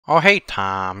Oh, hey,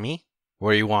 Tommy.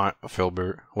 What do you want,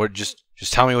 Philbert? What? Just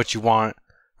tell me what you want.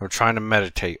 I'm trying to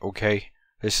meditate, okay?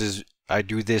 I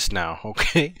do this now,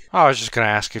 okay? I was just gonna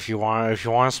ask if you wanted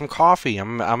some coffee.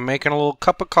 I'm making a little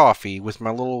cup of coffee with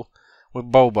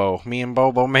with Bobo. Me and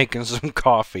Bobo making some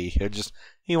coffee.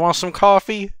 You want some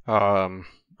coffee?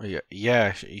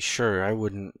 Yeah, sure. I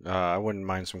wouldn't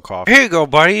mind some coffee. Here you go,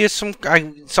 buddy. It's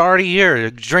already here.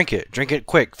 Drink it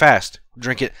quick, fast.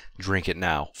 Drink it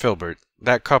now, Philbert.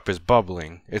 That cup is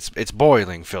bubbling. It's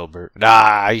boiling, Philbert.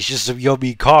 It's just some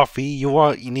yummy coffee.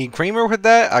 You need creamer with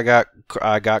that? I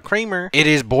got creamer. It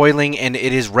is boiling and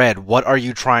it is red. What are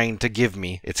you trying to give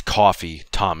me? It's coffee,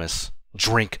 Thomas.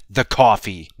 Drink the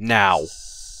coffee now.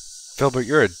 Philbert,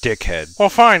 you're a dickhead. Well,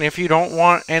 fine. If you don't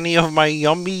want any of my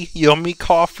yummy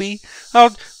coffee,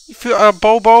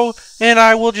 Bobo and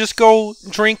I will just go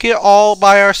drink it all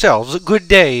by ourselves. Good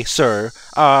day, sir.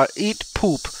 Eat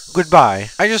poop. Goodbye.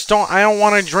 I don't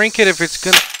want to drink it if it's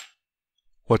gonna...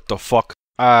 What the fuck?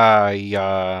 Run,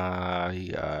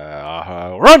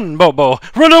 Bobo!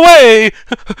 Run away!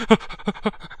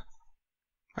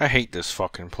 I hate this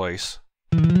fucking place.